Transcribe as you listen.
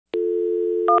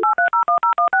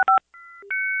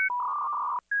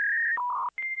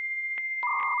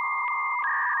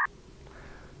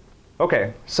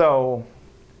Okay, so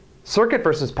circuit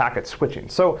versus packet switching.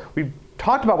 So we've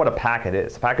talked about what a packet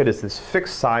is. A packet is this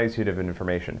fixed size unit of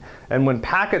information. And when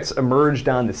packets emerged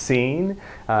on the scene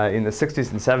in the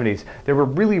 60s and 70s, they were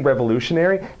really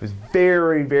revolutionary. It was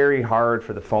very, very hard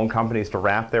for the phone companies to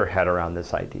wrap their head around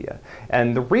this idea.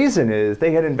 And the reason is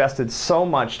they had invested so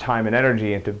much time and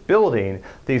energy into building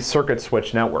these circuit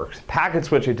switch networks. Packet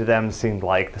switching to them seemed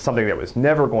like something that was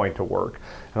never going to work.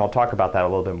 And I'll talk about that a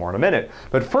little bit more in a minute.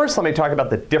 But first, let me talk about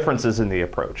the differences in the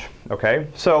approach. Okay,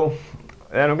 so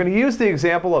and I'm going to use the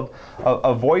example of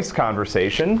a voice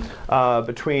conversation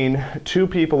between two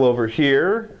people over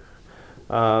here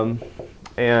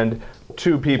and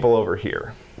two people over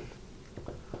here.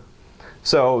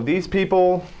 So these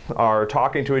people are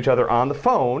talking to each other on the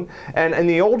phone, and in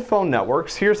the old phone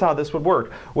networks, here's how this would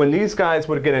work. When these guys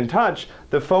would get in touch,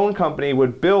 the phone company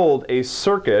would build a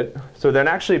circuit, so there'd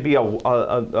actually be a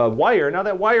wire. Now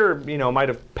that wire, might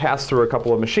have passed through a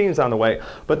couple of machines on the way,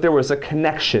 but there was a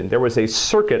connection. There was a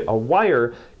circuit, a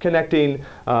wire connecting,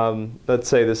 let's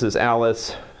say this is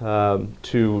Alice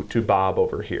to Bob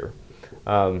over here.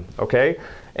 Okay?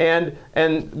 And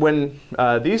when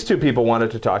these two people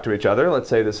wanted to talk to each other, let's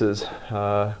say this is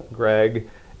Greg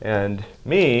and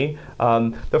me,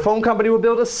 the phone company would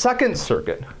build a second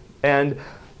circuit. And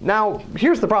now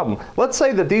here's the problem. Let's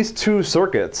say that these two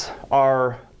circuits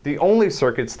are the only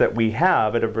circuits that we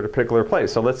have at a particular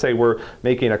place. So let's say we're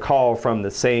making a call from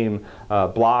the same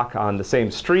block on the same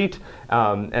street,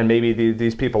 and maybe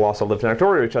these people also live next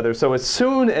door to each other. So as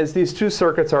soon as these two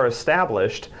circuits are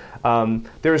established,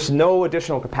 there's no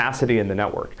additional capacity in the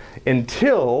network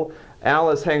until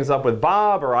Alice hangs up with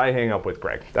Bob or I hang up with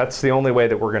Greg. That's the only way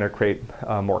that we're going to create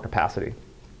more capacity.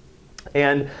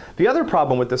 And the other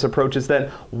problem with this approach is that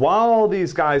while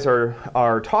these guys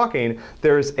are talking,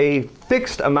 there's a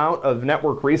fixed amount of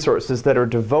network resources that are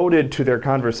devoted to their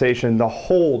conversation the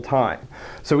whole time.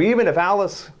 So even if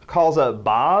Alice calls up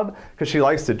Bob, because she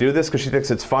likes to do this because she thinks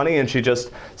it's funny and she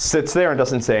just sits there and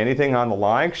doesn't say anything on the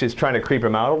line, she's trying to creep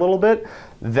him out a little bit,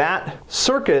 that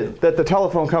circuit that the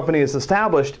telephone company has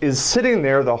established is sitting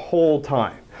there the whole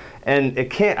time. And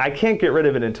I can't get rid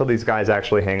of it until these guys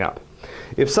actually hang up.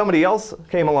 If somebody else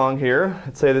came along here,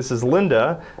 let's say this is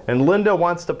Linda, and Linda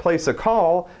wants to place a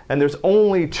call, and there's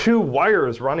only two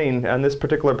wires running on this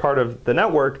particular part of the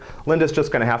network, Linda's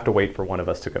just going to have to wait for one of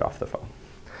us to get off the phone.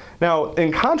 Now,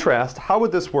 in contrast, how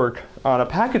would this work on a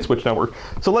packet switch network?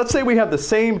 So let's say we have the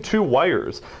same two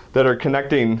wires that are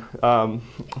connecting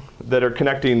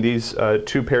these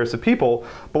two pairs of people.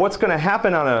 But what's going to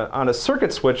happen on a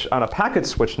circuit switch, on a packet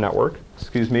switch network,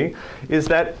 is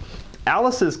that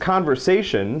Alice's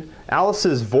conversation,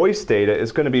 Alice's voice data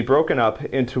is going to be broken up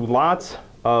into lots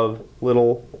of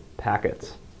little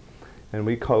packets. And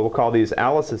we'll call these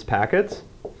Alice's packets.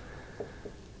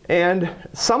 And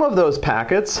some of those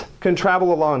packets can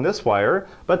travel along this wire,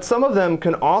 but some of them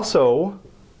can also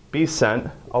be sent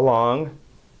along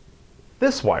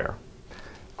this wire.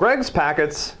 Greg's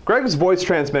voice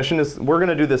transmission we're going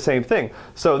to do the same thing.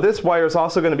 So this wire is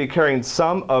also going to be carrying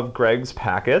some of Greg's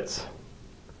packets.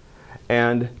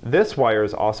 And this wire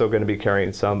is also going to be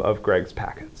carrying some of Greg's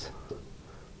packets.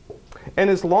 And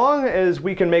as long as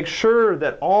we can make sure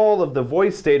that all of the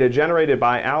voice data generated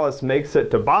by Alice makes it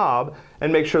to Bob,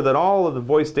 and make sure that all of the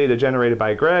voice data generated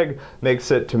by Greg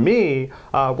makes it to me,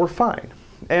 we're fine.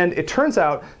 And it turns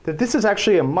out that this is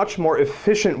actually a much more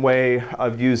efficient way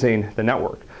of using the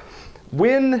network.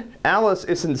 When Alice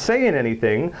isn't saying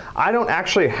anything, I don't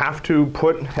actually have to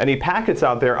put any packets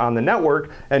out there on the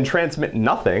network and transmit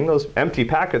nothing, those empty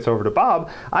packets, over to Bob.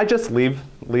 I just leave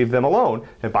them alone.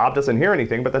 And Bob doesn't hear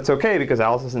anything, but that's okay because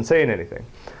Alice isn't saying anything.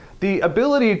 The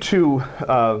ability to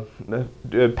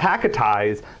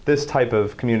packetize this type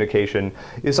of communication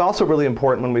is also really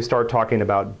important when we start talking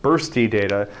about bursty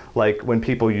data, like when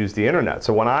people use the internet.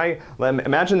 So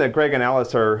imagine that Greg and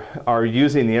Alice are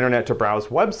using the internet to browse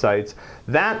websites.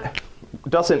 That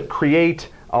doesn't create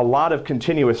a lot of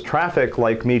continuous traffic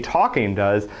like me talking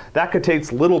does. That could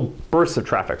take little bursts of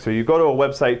traffic. So you go to a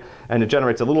website and it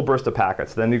generates a little burst of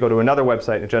packets. Then you go to another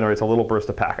website and it generates a little burst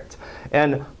of packets.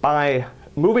 And by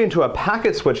moving to a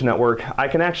packet switch network, I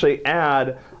can actually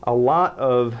add a lot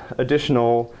of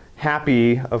additional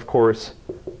happy, of course,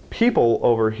 people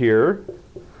over here,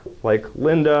 like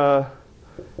Linda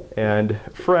and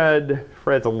Fred.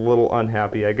 Fred's a little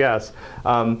unhappy, I guess.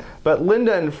 But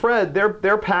Linda and Fred,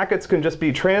 their packets can just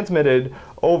be transmitted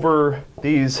over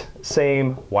these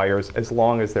same wires as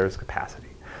long as there's capacity.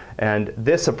 And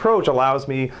this approach allows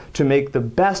me to make the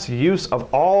best use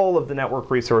of all of the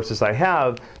network resources I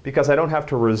have because I don't have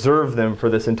to reserve them for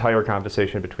this entire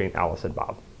conversation between Alice and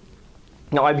Bob.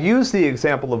 Now, I've used the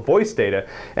example of voice data,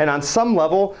 and on some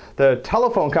level, the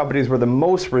telephone companies were the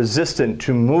most resistant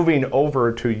to moving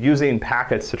over to using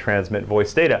packets to transmit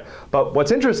voice data. But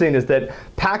what's interesting is that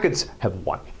packets have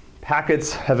won.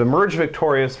 Packets have emerged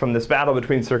victorious from this battle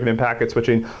between circuit and packet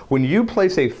switching. When you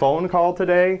place a phone call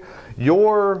today,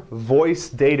 your voice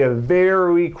data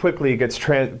very quickly gets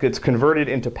converted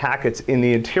into packets in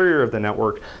the interior of the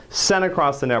network, sent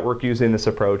across the network using this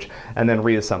approach, and then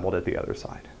reassembled at the other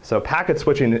side. So packet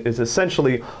switching is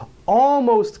essentially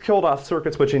almost killed off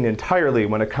circuit switching entirely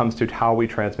when it comes to how we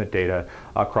transmit data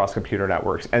across computer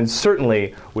networks, and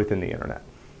certainly within the internet.